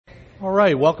All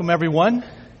right, welcome everyone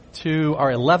to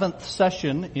our 11th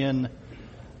session in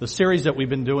the series that we've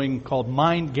been doing called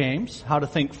Mind Games, How to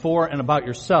Think For and About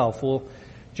Yourself. We'll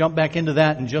jump back into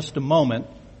that in just a moment,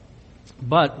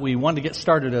 but we wanted to get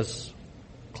started as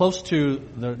close to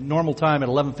the normal time at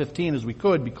 11:15 as we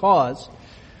could because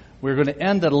we're going to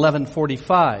end at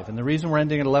 11:45. And the reason we're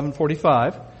ending at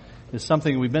 11:45 is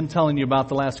something we've been telling you about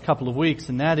the last couple of weeks,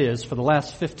 and that is for the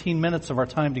last 15 minutes of our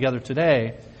time together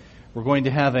today, we're going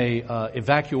to have a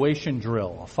evacuation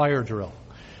drill, a fire drill.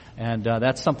 And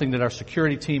that's something that our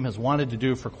security team has wanted to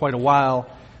do for quite a while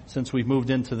since we've moved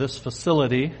into this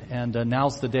facility, and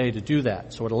now's the day to do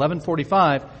that. So at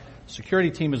 11:45, the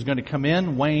security team is going to come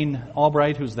in. Wayne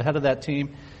Albright, who's the head of that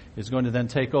team, is going to then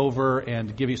take over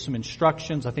and give you some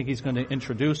instructions. I think he's going to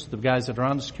introduce the guys that are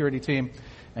on the security team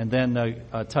and then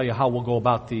tell you how we'll go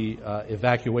about the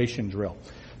evacuation drill.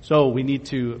 So we need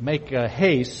to make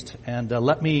haste, and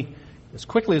let me, as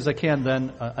quickly as I can,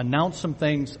 then announce some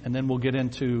things, and then we'll get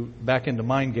back into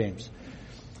mind games.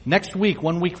 Next week,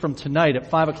 1 week from tonight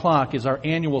at 5 o'clock is our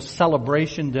annual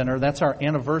celebration dinner. That's our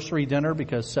anniversary dinner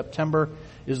because September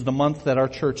is the month that our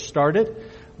church started.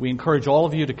 We encourage all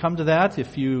of you to come to that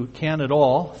if you can at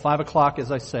all. 5 o'clock,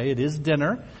 as I say, it is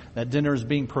dinner. That dinner is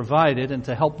being provided, and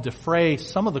to help defray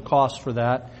some of the costs for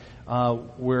that,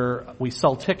 we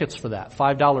sell tickets for that,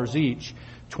 $5 each,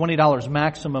 $20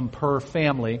 maximum per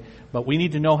family, but we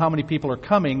need to know how many people are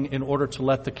coming in order to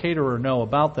let the caterer know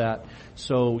about that.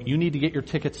 So you need to get your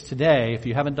tickets today. If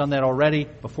you haven't done that already,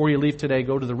 before you leave today,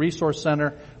 go to the Resource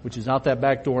Center, which is out that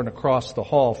back door and across the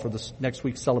hall for this next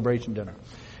week's celebration dinner.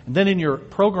 And then in your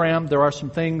program, there are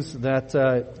some things that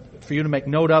for you to make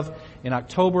note of. In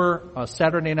October,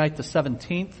 Saturday night the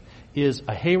 17th, is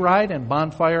a hayride and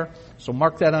bonfire. So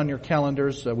mark that on your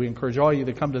calendars. We encourage all of you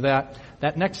to come to that.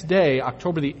 That next day,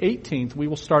 October the 18th, we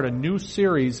will start a new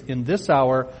series in this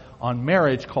hour on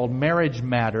marriage called Marriage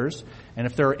Matters. And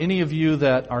if there are any of you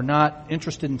that are not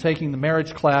interested in taking the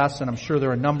marriage class, and I'm sure there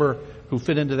are a number who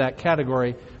fit into that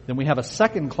category, then we have a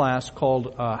second class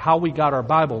called How We Got Our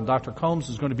Bible. And Dr. Combs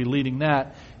is going to be leading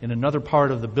that in another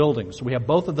part of the building. So we have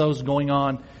both of those going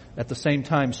on at the same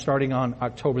time starting on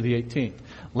October the 18th.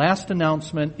 Last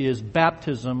announcement is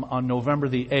baptism on November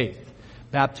the 8th.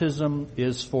 Baptism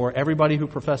is for everybody who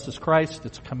professes Christ.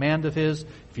 It's a command of His.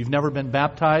 If you've never been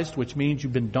baptized, which means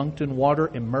you've been dunked in water,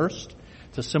 immersed,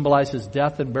 to symbolize His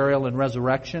death and burial and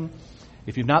resurrection.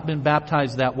 If you've not been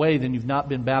baptized that way, then you've not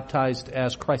been baptized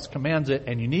as Christ commands it,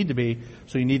 and you need to be.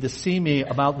 So you need to see me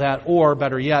about that, or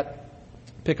better yet,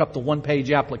 pick up the one-page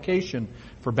application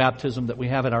for baptism that we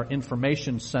have at our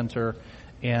information center,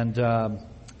 and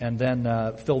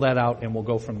then fill that out, and we'll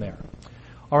go from there.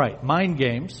 All right, mind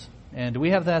games. And do we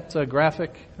have that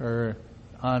graphic or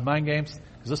on mind games?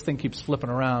 Because this thing keeps flipping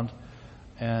around,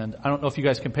 and I don't know if you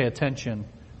guys can pay attention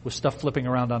with stuff flipping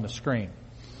around on the screen.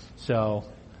 So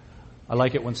I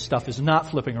like it when stuff is not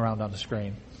flipping around on the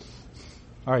screen.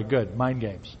 All right, good. Mind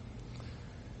games.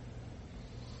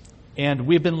 And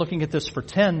we've been looking at this for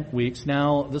 10 weeks.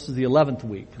 Now, this is the 11th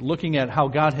week, looking at how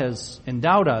God has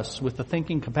endowed us with the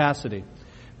thinking capacity,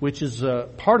 which is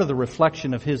part of the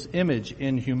reflection of His image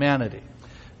in humanity.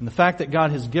 And the fact that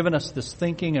God has given us this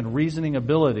thinking and reasoning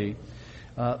ability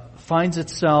finds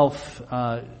itself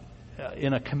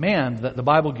in a command that the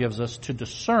Bible gives us to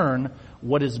discern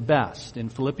what is best. In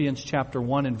Philippians chapter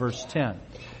 1 and verse 10,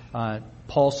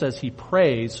 Paul says he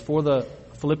prays for the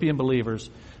Philippian believers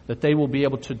that they will be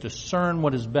able to discern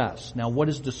what is best. Now, what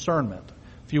is discernment?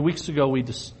 A few weeks ago,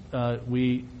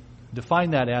 we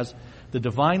defined that as the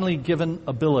divinely given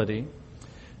ability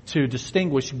to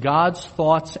distinguish God's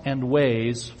thoughts and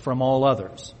ways from all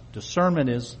others. Discernment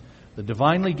is the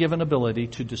divinely given ability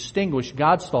to distinguish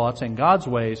God's thoughts and God's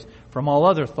ways from all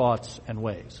other thoughts and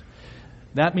ways.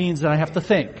 That means that I have to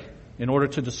think in order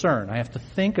to discern. I have to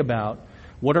think about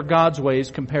what are God's ways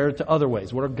compared to other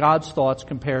ways? What are God's thoughts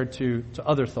compared to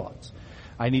other thoughts?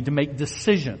 I need to make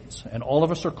decisions, and all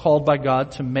of us are called by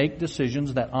God to make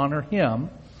decisions that honor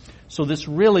Him. So this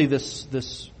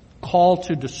call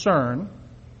to discern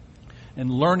and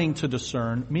learning to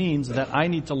discern means that I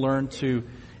need to learn to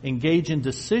engage in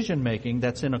decision making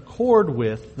that's in accord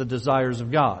with the desires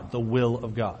of God, the will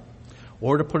of God.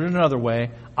 Or to put it another way,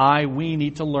 we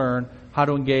need to learn how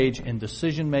to engage in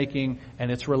decision-making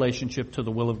and its relationship to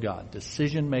the will of God.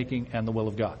 Decision-making and the will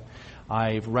of God.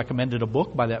 I've recommended a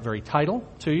book by that very title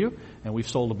to you, and we've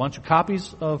sold a bunch of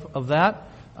copies of that.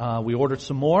 We ordered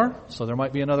some more, so there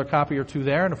might be another copy or two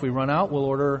there, and if we run out, we'll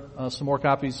order some more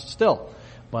copies still.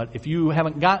 But if you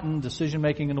haven't gotten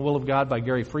Decision-Making in the Will of God by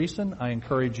Gary Friesen, I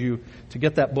encourage you to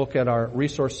get that book at our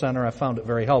Resource Center. I found it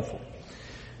very helpful.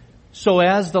 So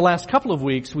as the last couple of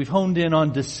weeks we've honed in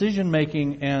on decision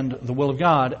making and the will of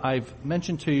God, I've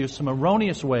mentioned to you some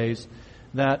erroneous ways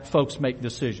that folks make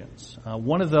decisions.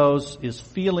 One of those is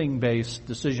feeling-based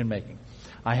decision making.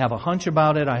 I have a hunch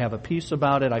about it, I have a peace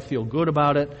about it, I feel good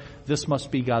about it, this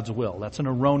must be God's will. That's an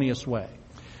erroneous way.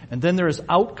 And then there is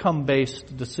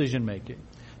outcome-based decision making.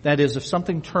 That is, if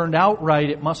something turned out right,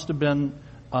 it must have been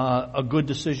a good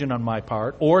decision on my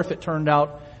part, or if it turned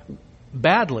out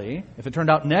badly, if it turned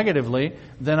out negatively,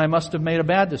 then I must have made a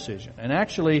bad decision. And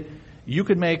actually, you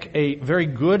could make a very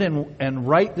good and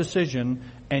right decision,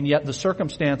 and yet the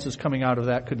circumstances coming out of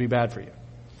that could be bad for you.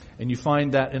 And you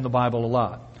find that in the Bible a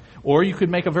lot. Or you could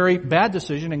make a very bad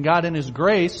decision, and God in His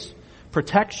grace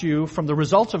protects you from the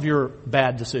results of your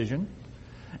bad decision,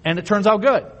 and it turns out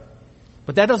good.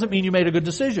 But that doesn't mean you made a good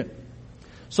decision.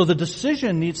 So the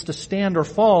decision needs to stand or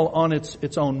fall on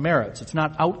its own merits. It's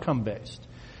not outcome-based.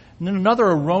 And then another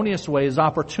erroneous way is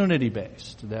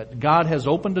opportunity-based, that God has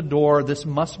opened a door, this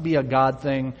must be a God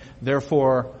thing,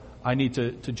 therefore I need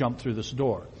to jump through this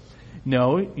door.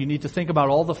 No, you need to think about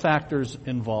all the factors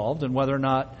involved and whether or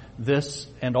not this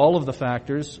and all of the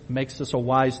factors makes this a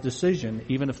wise decision,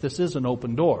 even if this is an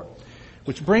open door.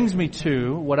 Which brings me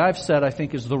to what I've said I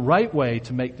think is the right way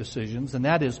to make decisions, and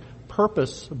that is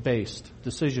purpose-based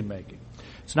decision making.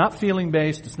 It's not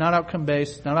feeling-based, it's not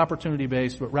outcome-based, it's not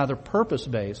opportunity-based, but rather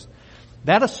purpose-based.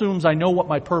 That assumes I know what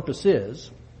my purpose is,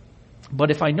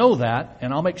 but if I know that,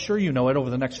 and I'll make sure you know it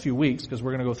over the next few weeks because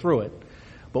we're going to go through it,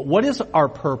 but what is our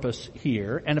purpose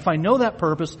here? And if I know that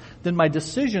purpose, then my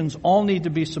decisions all need to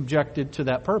be subjected to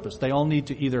that purpose. They all need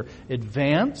to either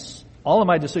advance, all of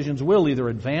my decisions will either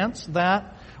advance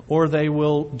that or they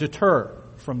will deter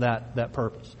from that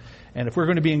purpose. And if we're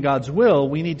going to be in God's will,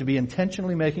 we need to be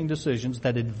intentionally making decisions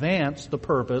that advance the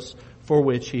purpose for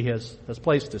which He has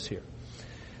placed us here.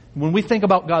 When we think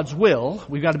about God's will,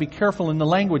 we've got to be careful in the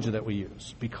language that we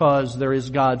use, because there is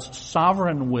God's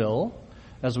sovereign will,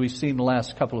 as we've seen the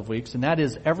last couple of weeks, and that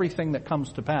is everything that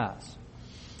comes to pass.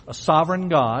 A sovereign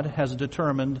God has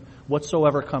determined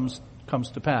whatsoever comes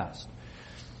to pass.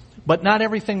 But not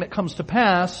everything that comes to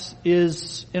pass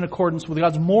is in accordance with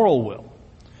God's moral will.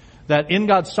 That in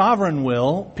God's sovereign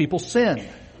will, people sin,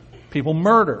 people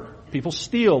murder, people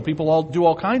steal, people all do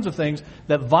all kinds of things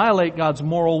that violate God's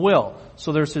moral will.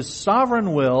 So there's His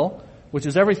sovereign will, which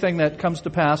is everything that comes to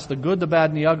pass, the good, the bad,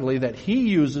 and the ugly, that He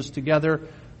uses together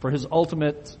for His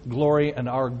ultimate glory and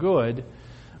our good.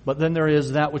 But then there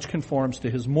is that which conforms to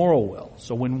His moral will.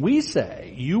 So when we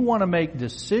say you want to make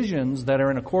decisions that are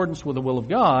in accordance with the will of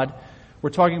God,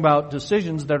 we're talking about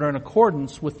decisions that are in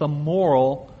accordance with the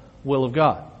moral will of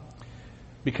God.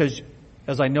 Because,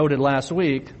 as I noted last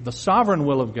week, the sovereign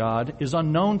will of God is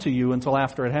unknown to you until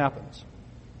after it happens.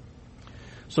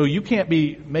 So you can't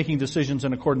be making decisions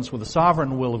in accordance with the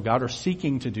sovereign will of God or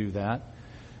seeking to do that.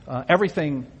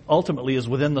 Everything ultimately is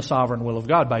within the sovereign will of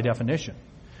God by definition.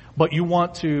 But you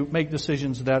want to make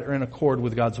decisions that are in accord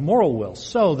with God's moral will.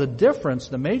 So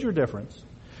the major difference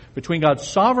between God's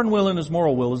sovereign will and His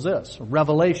moral will is this: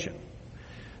 revelation.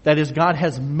 That is, God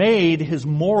has made His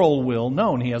moral will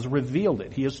known. He has revealed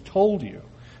it. He has told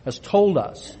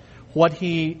us what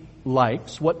He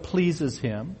likes, what pleases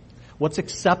Him, what's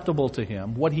acceptable to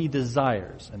Him, what He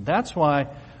desires. And that's why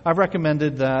I've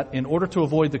recommended that in order to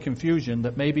avoid the confusion,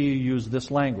 that maybe you use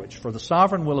this language. For the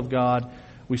sovereign will of God,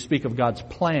 we speak of God's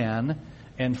plan,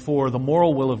 and for the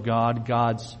moral will of God,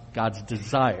 God's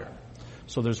desire.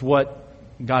 So there's what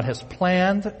God has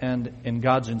planned, and in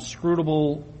God's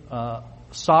inscrutable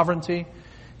sovereignty,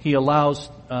 He allows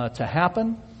to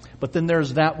happen. But then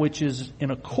there's that which is in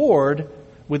accord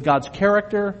with God's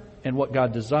character and what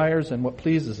God desires and what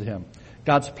pleases Him.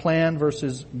 God's plan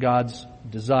versus God's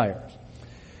desires.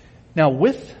 Now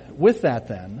with that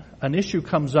then, an issue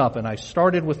comes up, and I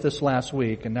started with this last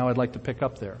week, and now I'd like to pick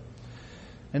up there.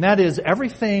 And that is,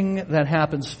 everything that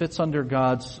happens fits under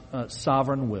God's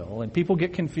sovereign will. And people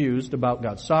get confused about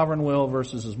God's sovereign will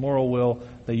versus His moral will.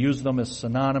 They use them as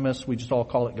synonymous. We just all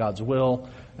call it God's will,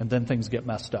 and then things get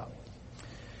messed up.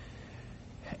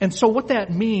 And so what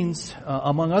that means,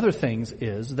 among other things,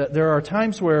 is that there are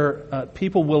times where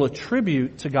people will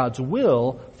attribute to God's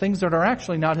will things that are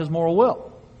actually not His moral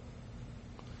will.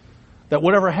 That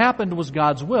whatever happened was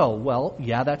God's will. Well,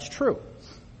 yeah, that's true,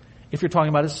 if you're talking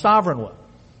about His sovereign will.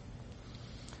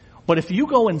 But if you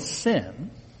go and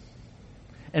sin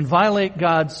and violate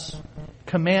God's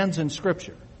commands in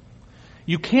Scripture,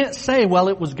 you can't say, well,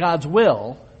 it was God's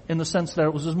will in the sense that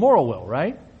it was His moral will,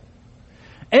 right?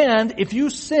 And if you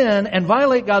sin and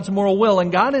violate God's moral will,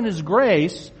 and God in His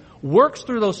grace works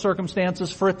through those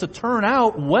circumstances for it to turn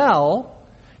out well,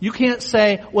 you can't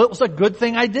say, well, it was a good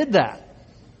thing I did that.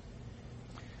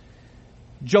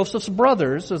 Joseph's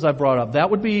brothers, as I brought up, that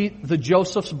would be the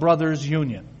Joseph's Brothers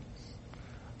Union.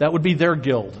 That would be their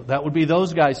guild. That would be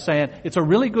those guys saying, it's a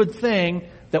really good thing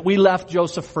that we left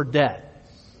Joseph for dead.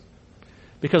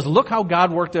 Because look how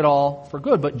God worked it all for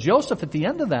good. But Joseph at the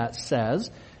end of that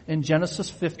says, in Genesis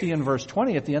 50 and verse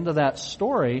 20, at the end of that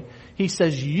story, he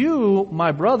says, you,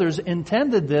 my brothers,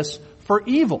 intended this for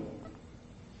evil.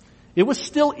 It was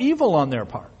still evil on their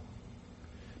part.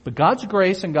 But God's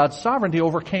grace and God's sovereignty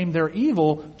overcame their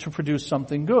evil to produce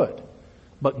something good.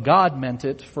 But God meant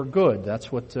it for good.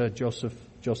 That's what Joseph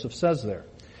says there.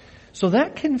 So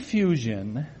that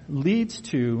confusion leads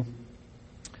to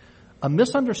a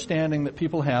misunderstanding that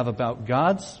people have about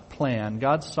God's plan,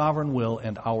 God's sovereign will,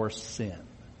 and our sin.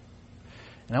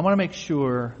 And I want to make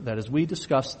sure that as we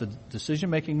discuss the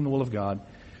decision-making in the will of God,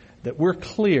 that we're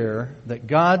clear that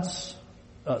God's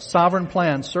sovereign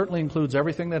plan certainly includes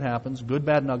everything that happens, good,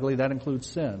 bad, and ugly. That includes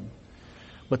sin.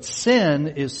 But sin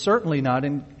is certainly not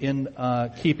in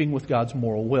keeping with God's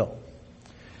moral will.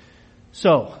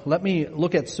 So, let me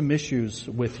look at some issues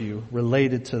with you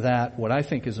related to that, what I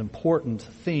think is important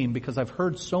theme, because I've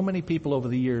heard so many people over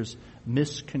the years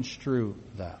misconstrue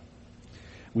that.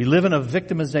 We live in a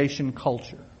victimization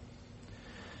culture.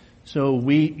 So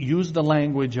we use the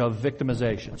language of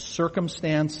victimization.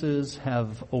 Circumstances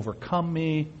have overcome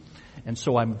me, and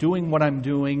so I'm doing what I'm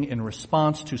doing in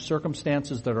response to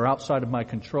circumstances that are outside of my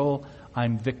control.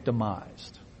 I'm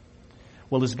victimized.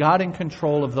 Well, is God in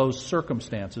control of those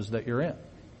circumstances that you're in?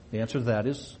 The answer to that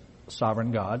is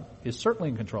sovereign God is certainly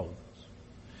in control of those.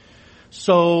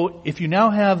 So if you now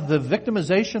have the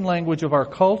victimization language of our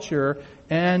culture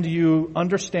and you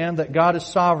understand that God is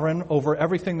sovereign over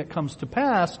everything that comes to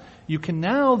pass, you can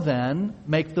now then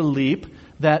make the leap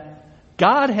that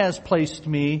God has placed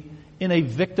me in a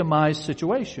victimized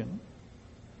situation.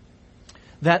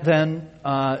 That then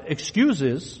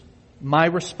excuses my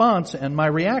response and my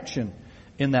reaction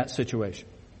in that situation.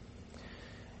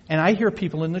 And I hear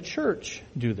people in the church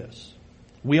do this.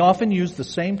 We often use the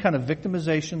same kind of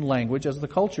victimization language as the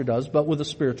culture does, but with a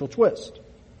spiritual twist.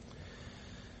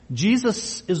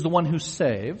 Jesus is the one who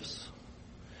saves,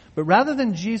 but rather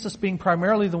than Jesus being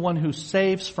primarily the one who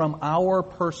saves from our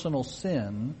personal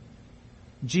sin,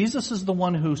 Jesus is the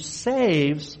one who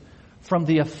saves from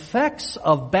the effects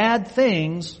of bad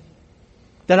things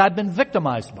that I've been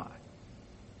victimized by.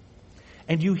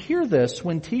 And you hear this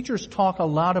when teachers talk a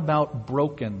lot about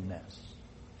brokenness.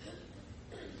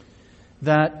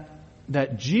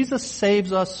 That Jesus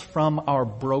saves us from our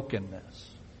brokenness.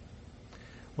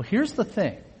 Well, here's the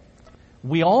thing.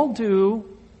 We all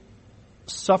do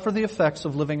suffer the effects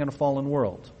of living in a fallen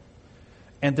world.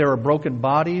 And there are broken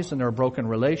bodies, and there are broken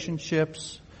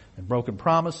relationships, and broken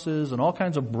promises, and all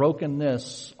kinds of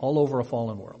brokenness all over a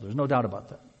fallen world. There's no doubt about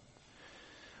that.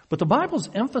 But the Bible's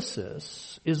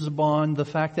emphasis is upon the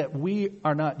fact that we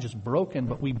are not just broken,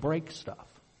 but we break stuff.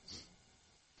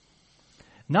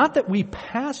 Not that we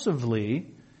passively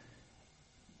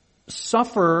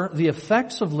suffer the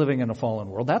effects of living in a fallen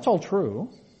world. That's all true.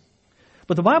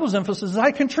 But the Bible's emphasis is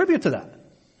I contribute to that.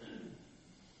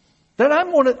 That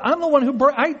I'm the one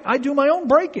who I do my own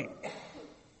breaking.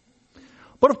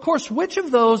 But of course, which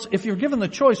of those, if you're given the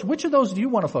choice, which of those do you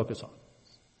want to focus on?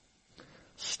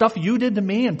 Stuff you did to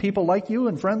me and people like you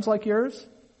and friends like yours?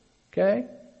 Okay?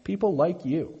 People like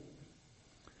you.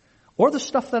 Or the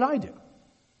stuff that I do?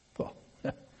 Well,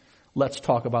 let's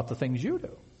talk about the things you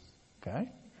do. Okay?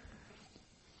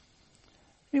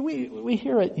 I mean, we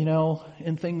hear it,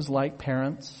 in things like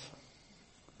parents.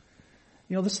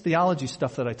 This theology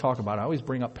stuff that I talk about, I always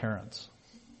bring up parents.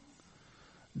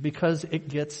 Because it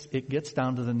gets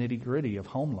down to the nitty-gritty of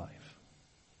home life.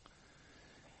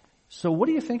 So what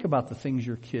do you think about the things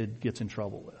your kid gets in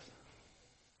trouble with?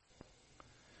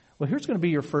 Well, here's going to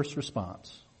be your first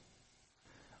response.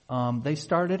 They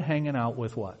started hanging out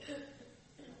with what?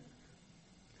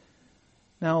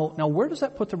 Now, where does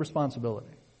that put the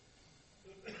responsibility?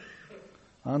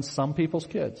 On some people's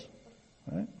kids,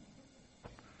 right?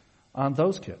 On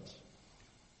those kids.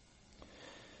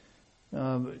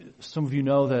 Some of you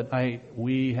know that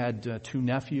we had two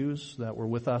nephews that were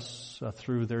with us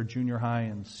through their junior high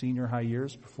and senior high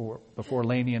years before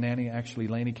Laney and Annie. Actually,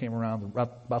 Laney came around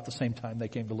about the same time they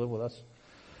came to live with us.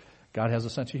 God has a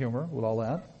sense of humor with all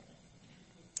that.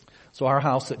 So our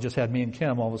house that just had me and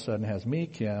Kim all of a sudden has me,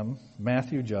 Kim,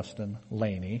 Matthew, Justin,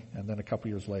 Laney, and then a couple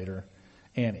years later,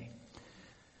 Annie.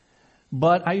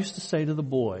 But I used to say to the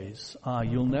boys,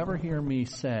 you'll never hear me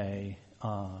say,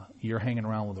 you're hanging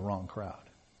around with the wrong crowd.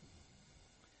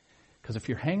 Because if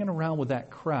you're hanging around with that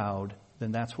crowd,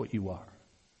 then that's what you are.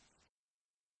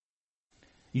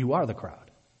 You are the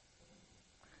crowd.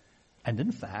 And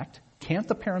in fact, can't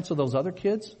the parents of those other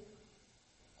kids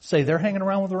say they're hanging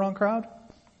around with the wrong crowd?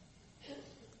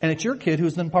 And it's your kid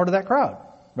who's then part of that crowd,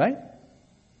 right?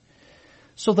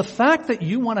 So the fact that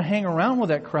you want to hang around with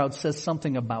that crowd says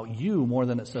something about you more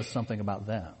than it says something about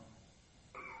them.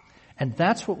 And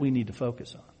that's what we need to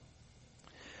focus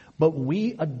on. But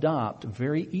we adopt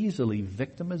very easily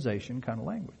victimization kind of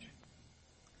language.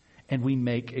 And we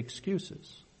make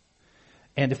excuses.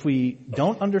 And if we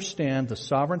don't understand the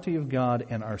sovereignty of God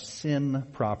and our sin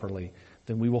properly,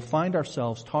 then we will find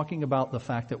ourselves talking about the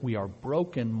fact that we are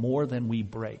broken more than we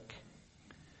break.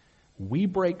 We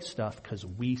break stuff because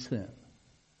we sin.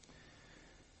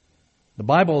 The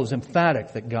Bible is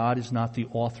emphatic that God is not the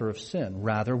author of sin.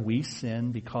 Rather, we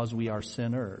sin because we are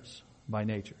sinners by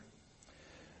nature.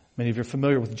 Many of you are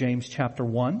familiar with James chapter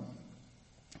 1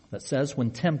 that says,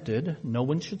 when tempted, no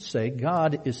one should say,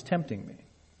 God is tempting me.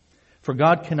 For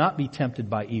God cannot be tempted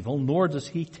by evil, nor does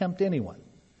he tempt anyone.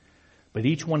 But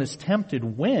each one is tempted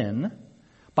when,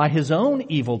 by his own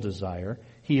evil desire,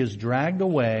 he is dragged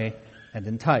away and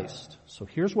enticed. So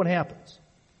here's what happens.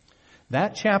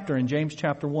 That chapter in James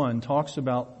chapter 1 talks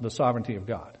about the sovereignty of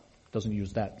God. It doesn't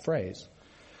use that phrase.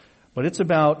 But it's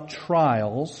about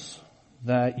trials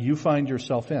that you find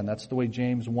yourself in. That's the way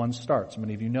James 1 starts.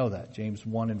 Many of you know that. James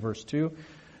 1 and verse 2.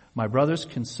 My brothers,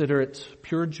 consider it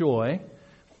pure joy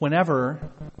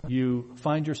whenever you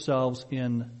find yourselves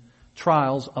in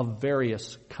trials of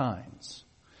various kinds.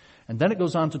 And then it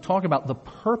goes on to talk about the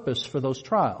purpose for those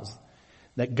trials.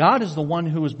 That God is the one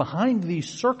who is behind these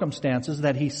circumstances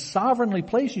that he sovereignly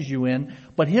places you in,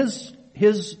 but his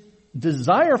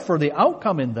desire for the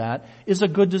outcome in that is a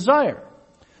good desire.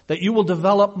 That you will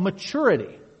develop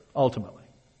maturity, ultimately.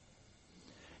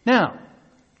 Now,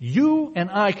 you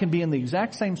and I can be in the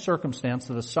exact same circumstance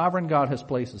that a sovereign God has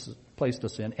placed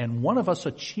us in, and one of us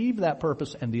achieve that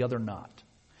purpose and the other not.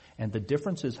 And the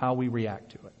difference is how we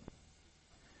react to it.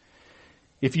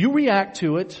 If you react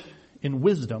to it in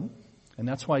wisdom, and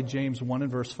that's why James 1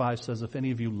 and verse 5 says, if any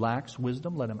of you lacks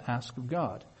wisdom, let him ask of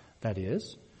God. That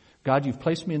is, God, you've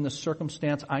placed me in this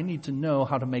circumstance. I need to know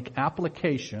how to make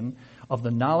application of the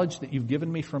knowledge that you've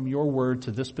given me from your word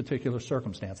to this particular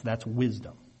circumstance. That's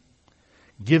wisdom.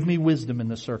 Give me wisdom in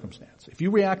this circumstance. If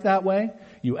you react that way,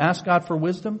 you ask God for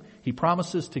wisdom, he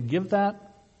promises to give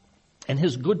that, and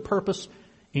his good purpose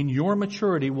in your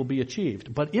maturity will be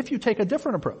achieved. But if you take a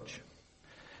different approach,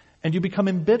 and you become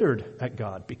embittered at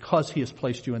God because he has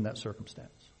placed you in that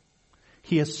circumstance,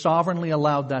 he has sovereignly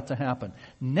allowed that to happen.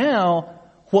 Now,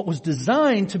 what was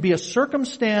designed to be a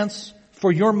circumstance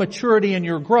for your maturity and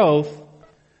your growth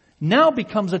now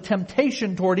becomes a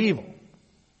temptation toward evil.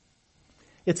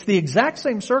 It's the exact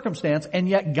same circumstance, and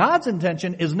yet God's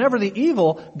intention is never the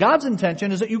evil. God's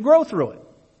intention is that you grow through it.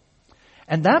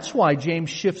 And that's why James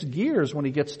shifts gears when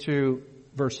he gets to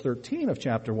verse 13 of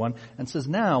chapter 1 and says,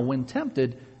 now, when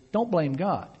tempted, don't blame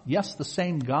God. Yes, the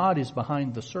same God is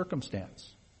behind the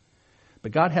circumstance.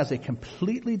 But God has a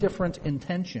completely different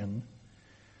intention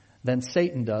than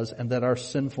Satan does and that our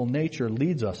sinful nature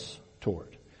leads us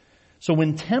toward. So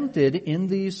when tempted in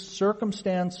these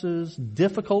circumstances,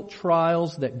 difficult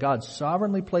trials that God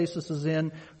sovereignly places us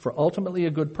in for ultimately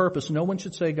a good purpose, no one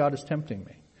should say God is tempting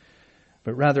me.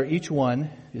 But rather each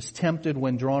one is tempted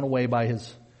when drawn away by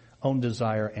his own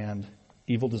desire and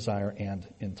evil desire and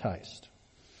enticed.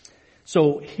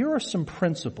 So here are some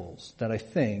principles that I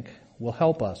think will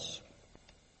help us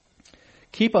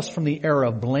keep us from the error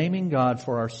of blaming God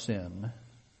for our sin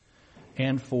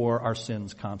and for our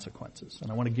sin's consequences.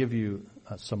 And I want to give you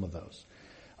some of those.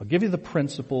 I'll give you the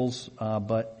principles,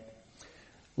 but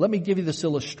let me give you this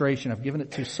illustration. I've given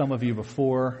it to some of you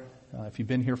before, if you've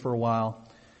been here for a while,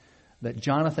 that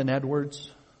Jonathan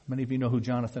Edwards, many of you know who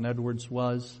Jonathan Edwards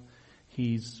was.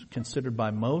 He's considered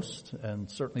by most, and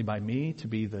certainly by me, to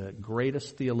be the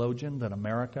greatest theologian that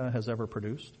America has ever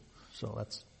produced. So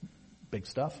that's big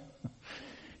stuff.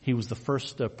 He was the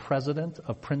first president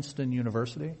of Princeton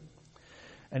University,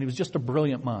 and he was just a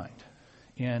brilliant mind.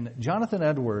 And Jonathan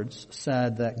Edwards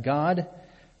said that God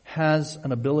has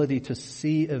an ability to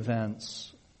see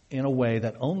events in a way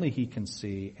that only he can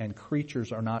see and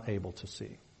creatures are not able to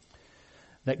see.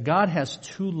 That God has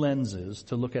two lenses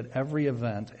to look at every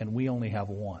event and we only have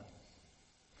one.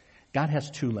 God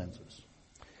has two lenses.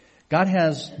 God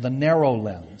has the narrow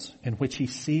lens in which he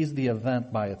sees the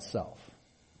event by itself.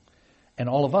 And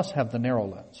all of us have the narrow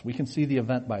lens. We can see the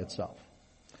event by itself.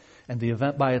 And the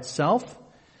event by itself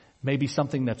may be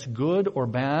something that's good or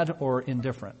bad or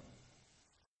indifferent.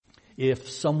 If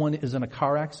someone is in a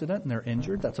car accident and they're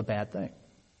injured, that's a bad thing.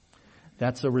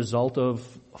 That's a result of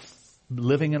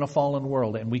living in a fallen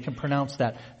world, and we can pronounce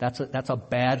that that's a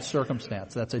bad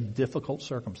circumstance. That's a difficult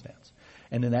circumstance.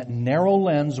 And in that narrow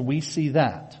lens, we see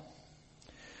that.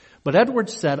 But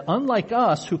Edwards said, unlike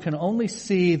us, who can only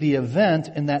see the event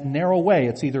in that narrow way,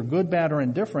 it's either good, bad, or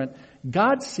indifferent,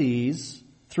 God sees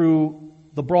through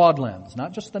the broad lens.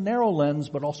 Not just the narrow lens,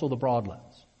 but also the broad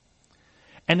lens.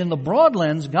 And in the broad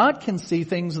lens, God can see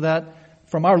things that,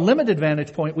 from our limited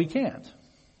vantage point, we can't.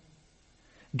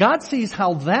 God sees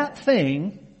how that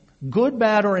thing, good,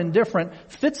 bad, or indifferent,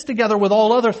 fits together with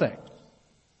all other things.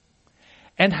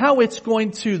 And how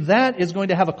that is going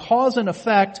to have a cause and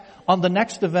effect on the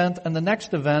next event and the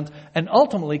next event, and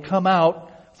ultimately come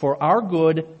out for our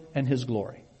good and His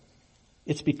glory.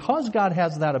 It's because God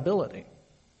has that ability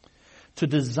to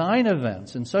design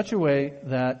events in such a way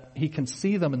that He can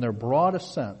see them in their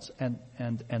broadest sense and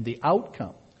the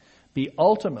outcome be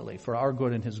ultimately for our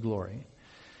good and His glory,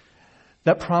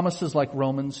 that promises like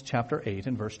Romans chapter 8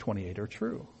 and verse 28 are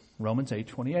true. Romans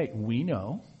 8:28. We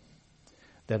know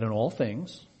that in all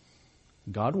things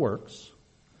God works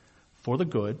for the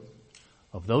good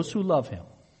of those who love Him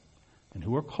and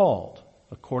who are called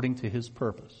according to His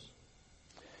purpose.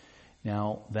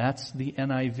 Now, that's the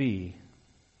NIV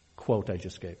quote I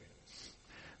just gave you.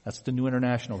 That's the New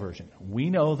International Version.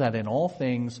 We know that in all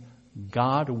things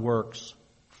God works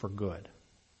for good.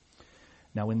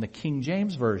 Now, in the King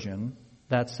James Version,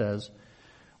 that says,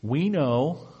 we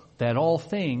know that all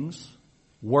things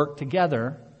work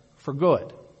together for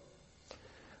good.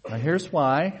 Now, here's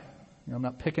why. I'm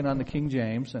not picking on the King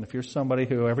James, and if you're somebody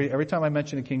who, every time I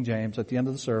mention a King James, at the end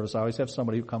of the service, I always have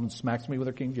somebody who comes and smacks me with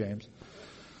their King James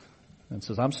and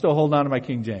says, I'm still holding on to my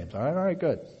King James. All right,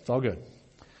 good. It's all good.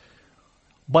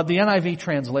 But the NIV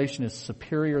translation is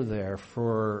superior there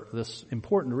for this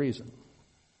important reason.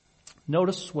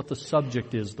 Notice what the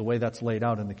subject is, the way that's laid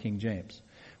out in the King James.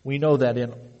 We know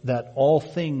that all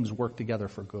things work together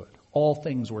for good. All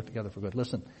things work together for good.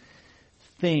 Listen,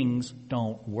 things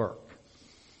don't work.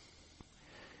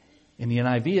 In the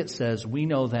NIV it says, we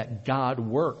know that God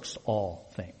works all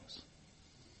things.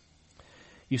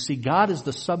 You see, God is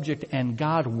the subject and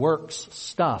God works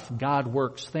stuff. God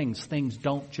works things. Things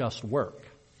don't just work.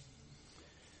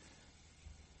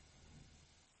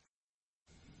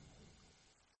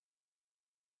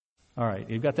 All right,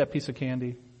 you've got that piece of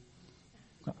candy?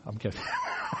 I'm kidding.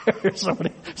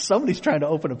 Somebody's trying to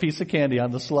open a piece of candy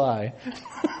on the sly.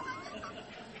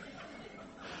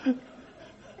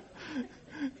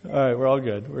 All right, we're all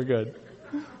good. We're good.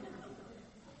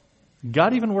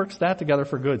 God even works that together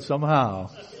for good somehow.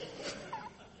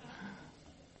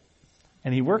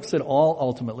 And He works it all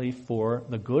ultimately for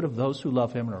the good of those who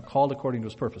love Him and are called according to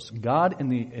His purpose. God,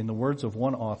 in the words of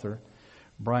one author,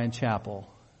 Brian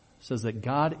Chappell, says that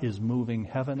God is moving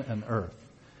heaven and earth.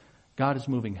 God is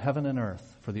moving heaven and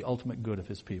earth for the ultimate good of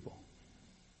His people.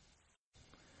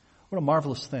 What a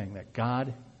marvelous thing that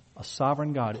God, a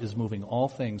sovereign God, is moving all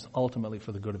things ultimately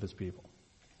for the good of His people.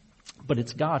 But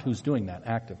it's God who's doing that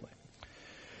actively.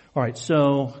 All right,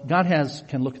 so God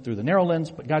can look through the narrow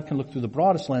lens, but God can look through the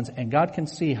broadest lens, and God can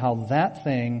see how that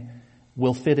thing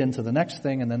will fit into the next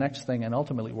thing and the next thing and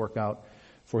ultimately work out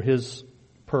for His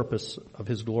purpose of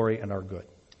His glory and our good.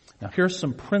 Now, here's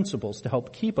some principles to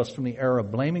help keep us from the error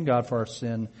of blaming God for our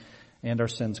sin and our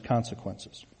sin's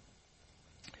consequences.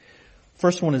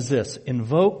 First one is this: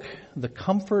 invoke the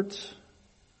comfort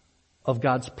of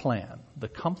God's plan, the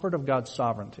comfort of God's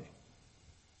sovereignty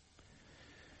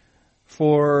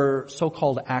for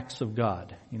so-called acts of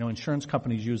God. You know, insurance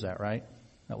companies use that, right?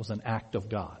 That was an act of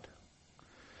God.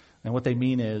 And what they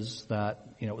mean is that,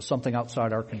 it was something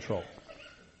outside our control.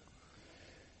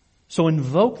 So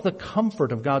invoke the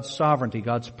comfort of God's sovereignty,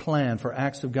 God's plan for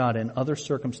acts of God and other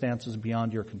circumstances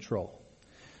beyond your control.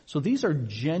 So these are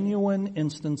genuine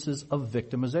instances of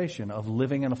victimization, of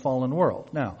living in a fallen world.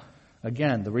 Now,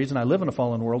 again, the reason I live in a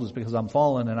fallen world is because I'm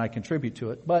fallen and I contribute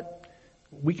to it, but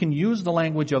we can use the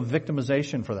language of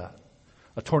victimization for that.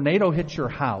 A tornado hits your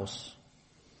house,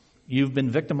 you've been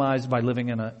victimized by living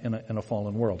in a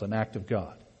fallen world, an act of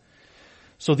God.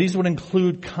 So these would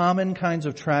include common kinds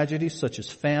of tragedies such as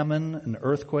famine, an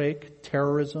earthquake,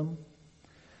 terrorism.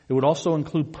 It would also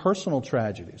include personal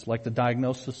tragedies like the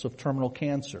diagnosis of terminal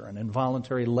cancer, an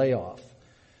involuntary layoff,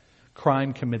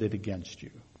 crime committed against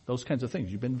you, those kinds of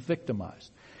things. You've been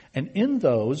victimized. And in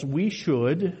those, we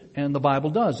should, and the Bible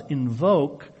does,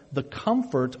 invoke the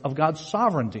comfort of God's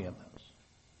sovereignty in this.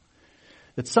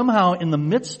 That somehow in the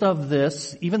midst of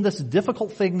this, even this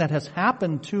difficult thing that has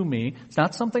happened to me, it's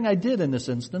not something I did in this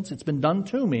instance, it's been done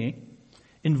to me,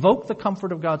 invoke the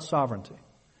comfort of God's sovereignty.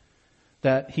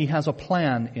 That He has a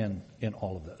plan in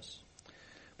all of this.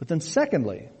 But then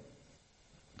secondly,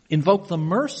 invoke the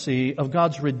mercy of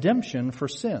God's redemption for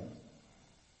sin.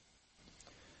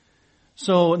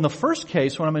 So in the first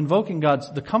case, when I'm invoking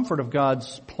the comfort of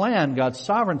God's plan, God's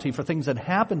sovereignty for things that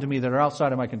happen to me that are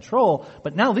outside of my control,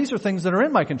 but now these are things that are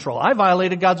in my control. I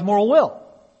violated God's moral will.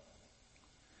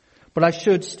 But I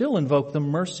should still invoke the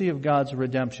mercy of God's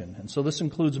redemption. And so this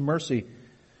includes mercy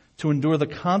to endure the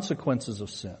consequences of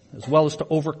sin, as well as to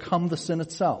overcome the sin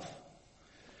itself.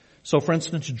 So for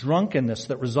instance, drunkenness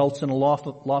that results in a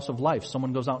loss of life.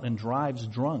 Someone goes out and drives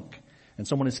drunk, and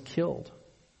someone is killed.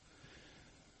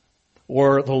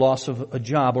 Or the loss of a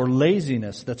job, or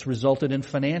laziness that's resulted in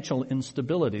financial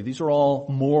instability. These are all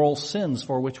moral sins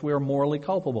for which we are morally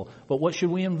culpable. But what should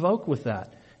we invoke with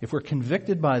that? If we're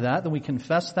convicted by that, then we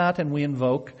confess that and we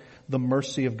invoke the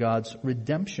mercy of God's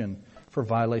redemption for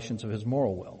violations of His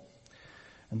moral will.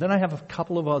 And then I have a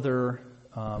couple of other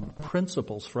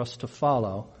principles for us to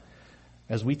follow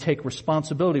as we take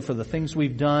responsibility for the things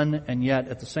we've done, and yet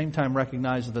at the same time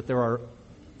recognize that there are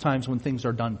times when things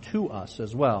are done to us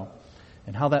as well,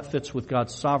 and how that fits with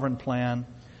God's sovereign plan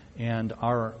and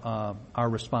our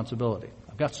responsibility.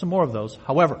 I've got some more of those.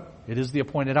 However, it is the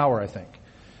appointed hour, I think.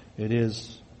 It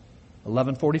is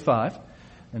 11:45,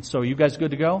 and so you guys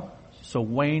good to go? So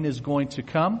Wayne is going to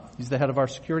come. He's the head of our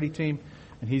security team,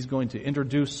 and he's going to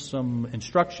introduce some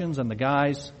instructions and the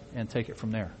guys and take it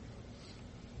from there.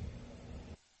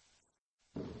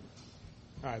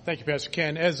 All right, thank you, Pastor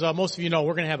Ken. As most of you know,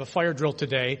 we're going to have a fire drill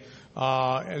today,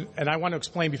 and I want to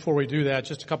explain before we do that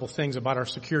just a couple things about our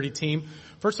security team.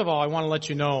 First of all, I want to let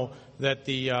you know that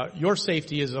your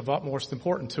safety is of utmost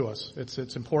importance to us.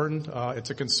 It's important.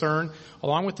 It's a concern,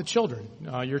 along with the children.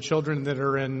 Your children that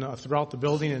are in throughout the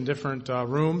building in different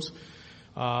rooms.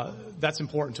 That's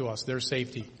important to us, their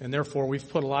safety, and therefore we've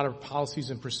put a lot of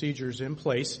policies and procedures in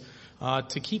place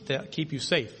to keep you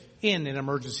safe in an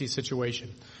emergency situation.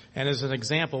 And as an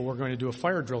example, we're going to do a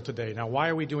fire drill today. Now, why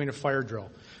are we doing a fire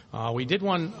drill? We did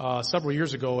one several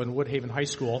years ago in Woodhaven High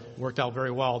School. Worked out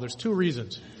very well. There's two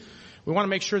reasons. We want to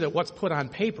make sure that what's put on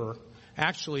paper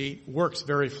actually works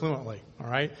very fluently, all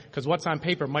right? Because what's on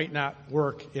paper might not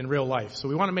work in real life. So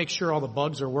we want to make sure all the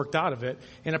bugs are worked out of it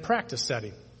in a practice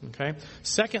setting. Okay.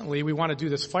 Secondly, we want to do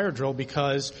this fire drill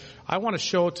because I want to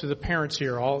show to the parents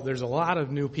here, there's a lot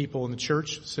of new people in the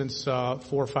church since 4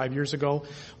 or 5 years ago.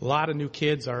 A lot of new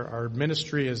kids. Our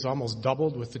ministry has almost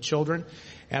doubled with the children.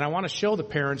 And I want to show the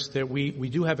parents that we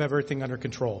do have everything under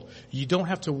control. You don't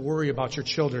have to worry about your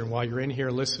children while you're in here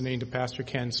listening to Pastor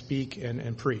Ken speak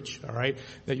and preach, all right?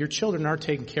 That your children are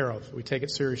taken care of. We take it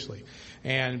seriously.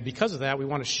 And because of that, we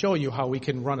want to show you how we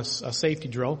can run a safety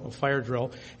drill, a fire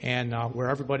drill, and where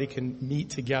everybody can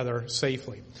meet together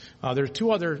safely. There are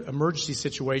two other emergency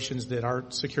situations that our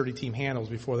security team handles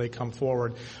before they come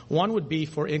forward. One would be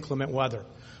for inclement weather.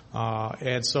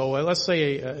 And so let's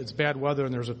say it's bad weather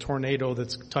and there's a tornado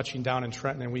that's touching down in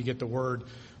Trenton and we get the word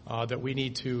that we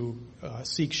need to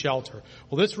seek shelter.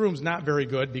 Well, this room's not very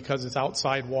good because it's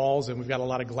outside walls and we've got a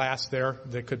lot of glass there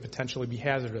that could potentially be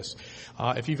hazardous.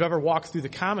 If you've ever walked through the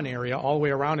common area all the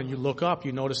way around and you look up,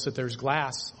 you notice that there's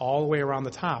glass all the way around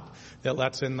the top that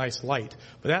lets in nice light.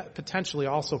 But that potentially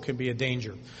also can be a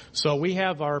danger. So we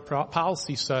have our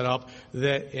policy set up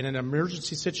that in an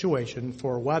emergency situation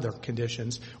for weather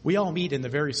conditions, we all meet in the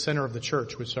very center of the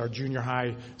church, which is our junior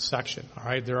high section. All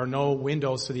right, there are no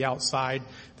windows to the outside.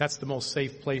 That's the most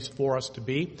safe place for us to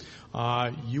be.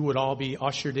 You would all be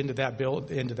ushered into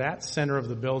that center of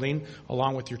the building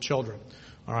along with your children.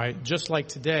 All right, just like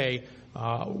today,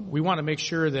 we want to make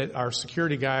sure that our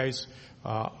security guys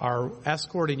are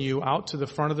escorting you out to the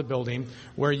front of the building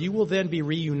where you will then be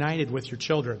reunited with your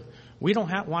children. We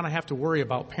don't want to have to worry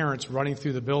about parents running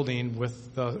through the building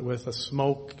with a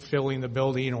smoke filling the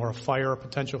building or a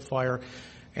potential fire,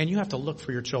 and you have to look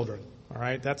for your children. All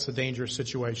right, that's a dangerous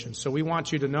situation. So we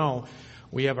want you to know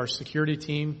we have our security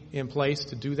team in place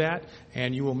to do that,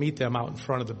 and you will meet them out in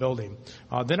front of the building.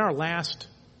 Then our last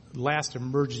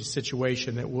emergency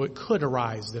situation that could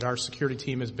arise that our security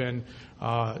team has been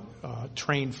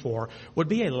trained for would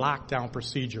be a lockdown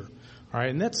procedure. All right,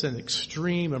 and that's an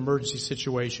extreme emergency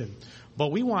situation.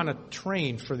 But we want to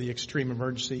train for the extreme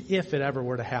emergency if it ever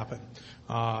were to happen.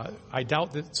 I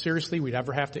doubt that seriously we'd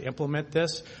ever have to implement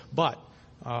this, but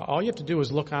all you have to do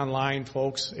is look online,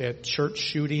 folks, at church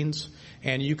shootings,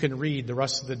 and you can read the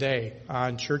rest of the day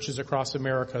on churches across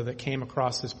America that came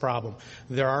across this problem.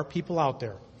 There are people out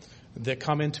there that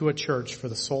come into a church for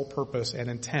the sole purpose and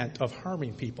intent of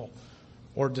harming people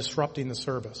or disrupting the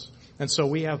service. And so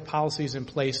we have policies in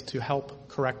place to help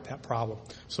correct that problem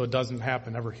so it doesn't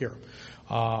happen ever here.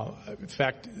 In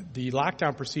fact, the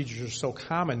lockdown procedures are so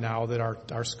common now that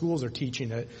our schools are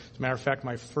teaching it. As a matter of fact,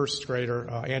 my first grader,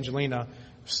 Angelina,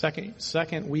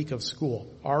 second week of school,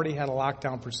 already had a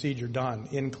lockdown procedure done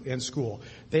in school.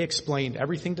 They explained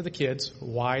everything to the kids,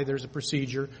 why there's a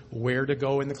procedure, where to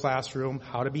go in the classroom,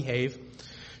 how to behave.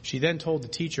 She then told the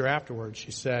teacher afterwards,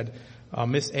 she said,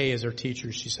 Miss A is her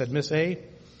teacher. She said, Miss A,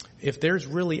 if there's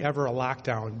really ever a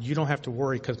lockdown, you don't have to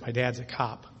worry because my dad's a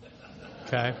cop.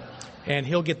 Okay? And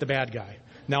he'll get the bad guy.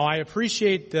 Now, I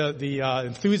appreciate the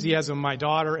enthusiasm of my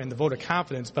daughter and the vote of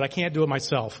confidence, but I can't do it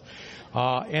myself.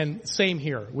 And same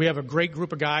here. We have a great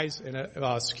group of guys and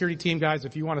a security team, guys.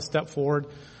 If you want to step forward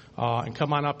and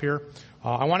come on up here,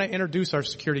 I want to introduce our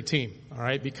security team, all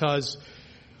right, because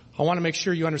I want to make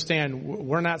sure you understand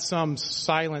we're not some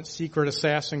silent, secret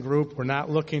assassin group. We're not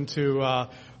looking to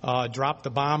drop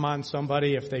the bomb on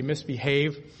somebody if they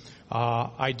misbehave.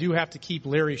 I do have to keep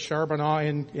Larry Charbonneau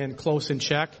in close in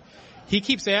check. He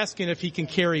keeps asking if he can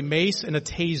carry mace and a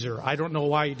taser. I don't know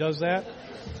why he does that.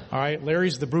 All right,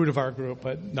 Larry's the brute of our group,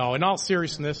 but no, in all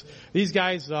seriousness, these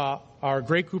guys are a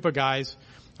great group of guys.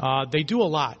 They do a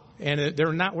lot, and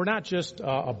we're not just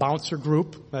a bouncer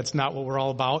group. That's not what we're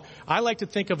all about. I like to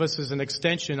think of us as an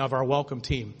extension of our welcome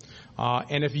team.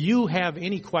 And if you have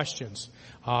any questions,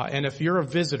 and if you're a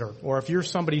visitor or if you're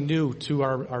somebody new to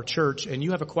our church and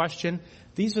you have a question,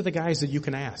 these are the guys that you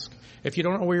can ask. If you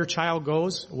don't know where your child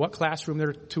goes, what classroom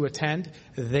they're to attend,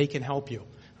 they can help you.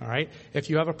 All right. If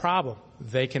you have a problem,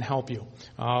 they can help you.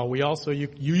 You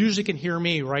usually can hear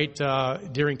me right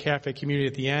during Cafe Community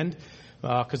at the end,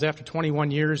 because after 21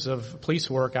 years of police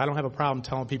work, I don't have a problem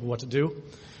telling people what to do.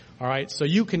 All right. So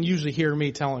you can usually hear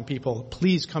me telling people,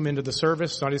 please come into the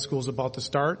service. Sunday school's about to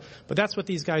start. But that's what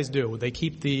these guys do. They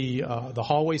keep the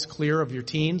hallways clear of your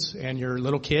teens and your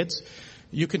little kids.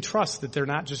 You can trust that they're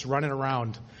not just running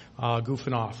around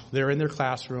goofing off. They're in their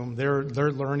classroom. They're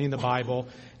learning the Bible,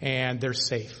 and they're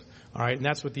safe. All right, and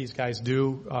that's what these guys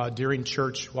do during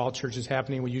church. While church is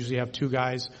happening, we usually have 2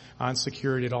 guys on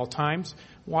security at all times,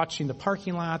 watching the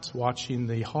parking lots, watching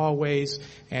the hallways,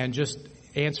 and just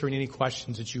answering any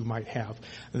questions that you might have.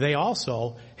 They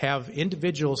also have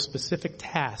individual specific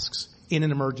tasks in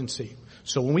an emergency.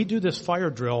 So when we do this fire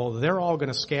drill, they're all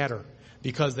going to scatter,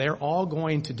 because they're all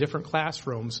going to different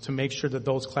classrooms to make sure that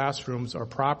those classrooms are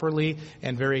properly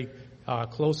and very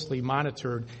closely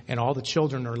monitored, and all the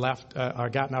children are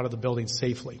gotten out of the building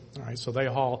safely. All right, so they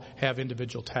all have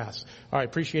individual tasks. All right,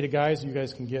 appreciate it, guys. You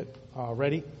guys can get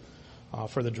ready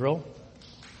for the drill.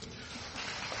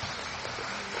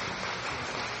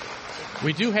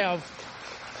 We do have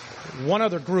one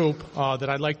other group that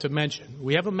I'd like to mention.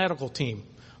 We have a medical team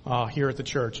here at the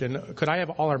church. And could I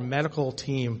have all our medical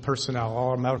team personnel, all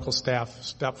our medical staff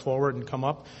step forward and come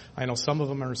up? I know some of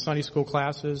them are in Sunday school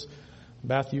classes.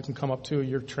 Beth, you can come up too.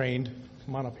 You're trained.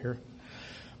 Come on up here.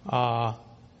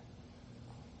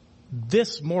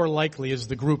 This more likely is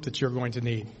the group that you're going to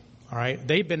need. All right.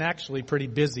 They've been actually pretty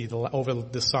busy over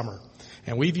the summer.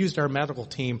 And we've used our medical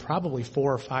team probably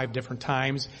 4 or 5 different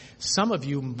times. Some of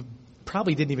you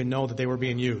probably didn't even know that they were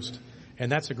being used.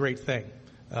 And that's a great thing.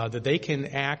 That they can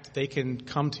act, they can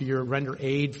come to your render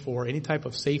aid for any type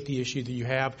of safety issue that you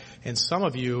have. And some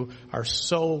of you are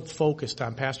so focused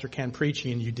on Pastor Ken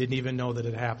preaching, you didn't even know that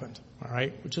it happened. All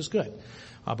right, which is good.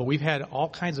 But we've had all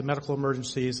kinds of medical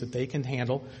emergencies that they can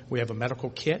handle. We have a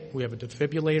medical kit. We have a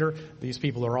defibrillator. These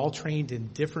people are all trained in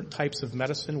different types of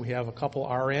medicine. We have a couple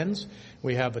RNs.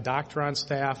 We have a doctor on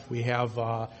staff. We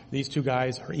have these 2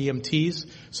 guys are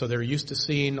EMTs, so they're used to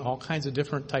seeing all kinds of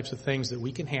different types of things that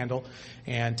we can handle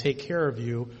and take care of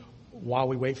you while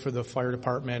we wait for the fire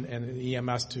department and the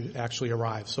EMS to actually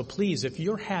arrive. So please, if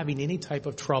you're having any type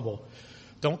of trouble,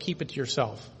 don't keep it to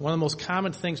yourself. One of the most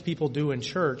common things people do in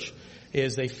church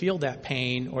is they feel that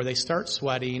pain, or they start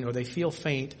sweating, or they feel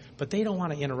faint, but they don't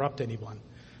want to interrupt anyone.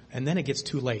 And then it gets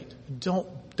too late.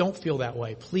 Don't feel that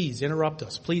way. Please interrupt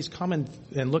us. Please come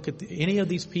and look at any of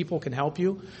these people can help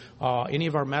you. Any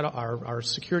of our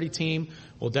security team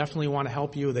will definitely want to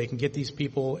help you. They can get these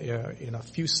people in a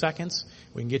few seconds.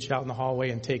 We can get you out in the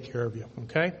hallway and take care of you.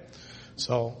 Okay?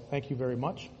 So thank you very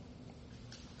much.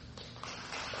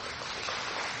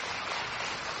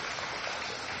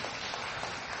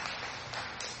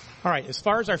 All right, as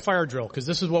far as our fire drill, because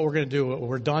this is what we're going to do.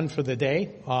 We're done for the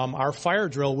day. Our fire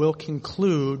drill will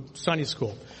conclude Sunday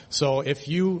school. So if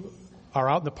you are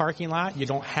out in the parking lot, you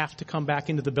don't have to come back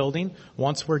into the building.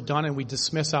 Once we're done and we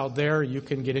dismiss out there, you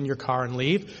can get in your car and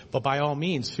leave. But by all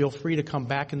means, feel free to come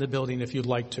back in the building if you'd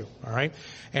like to. All right?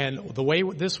 And the way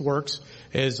this works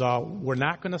is we're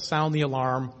not going to sound the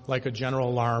alarm like a general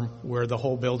alarm where the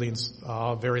whole building's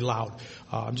very loud.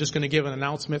 I'm just going to give an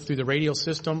announcement through the radio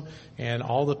system, and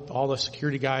all the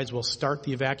security guys will start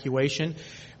the evacuation.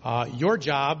 Your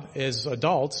job as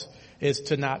adults is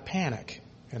to not panic.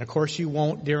 And of course you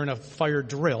won't during a fire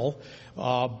drill,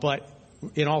 but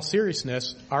in all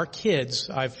seriousness, our kids,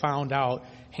 I've found out,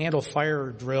 handle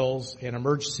fire drills and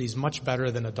emergencies much better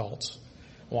than adults.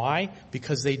 Why?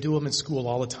 Because they do them in school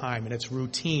all the time, and it's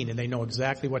routine, and they know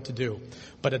exactly what to do.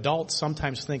 But adults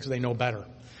sometimes think they know better,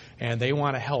 and they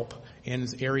want to help in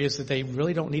areas that they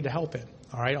really don't need to help in.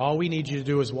 All right? All we need you to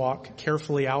do is walk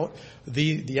carefully out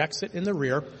the exit in the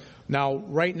rear. Now,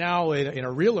 right now, in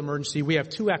a real emergency, we have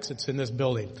 2 exits in this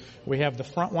building. We have the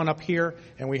front one up here,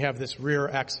 and we have this rear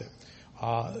exit.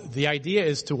 The idea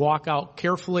is to walk out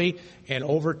carefully and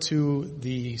over to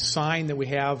the sign that we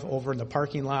have over in the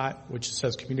parking lot, which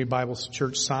says Community Bible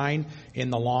Church sign in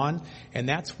the lawn. And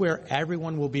that's where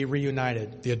everyone will be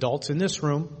reunited. The adults in this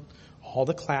room, all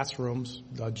the classrooms,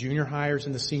 the junior hires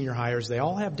and the senior hires, they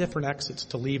all have different exits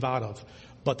to leave out of,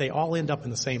 but they all end up in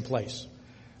the same place,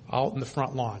 out in the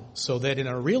front lawn, so that in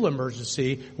a real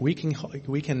emergency, we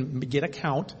can get a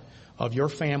count of your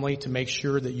family to make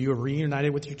sure that you are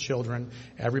reunited with your children.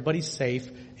 Everybody's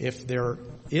safe. If there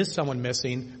is someone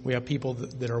missing, we have people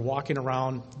that are walking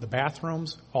around the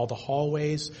bathrooms, all the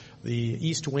hallways, the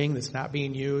east wing that's not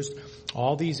being used.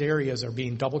 All these areas are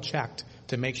being double checked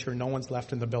to make sure no one's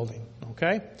left in the building.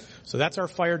 Okay? So that's our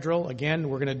fire drill. Again,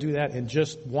 we're going to do that in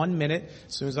just 1 minute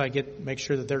as soon as I make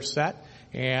sure that they're set.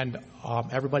 And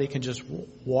everybody can just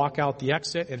walk out the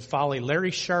exit and follow.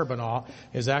 Larry Charbonneau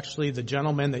is actually the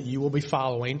gentleman that you will be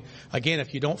following. Again,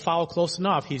 if you don't follow close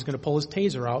enough, he's going to pull his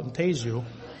taser out and tase you.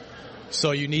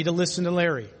 So you need to listen to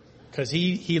Larry, because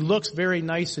he looks very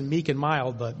nice and meek and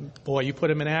mild, but boy, you put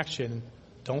him in action,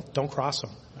 don't cross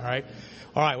him. All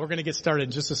right, we're going to get started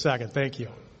in just a second. Thank you.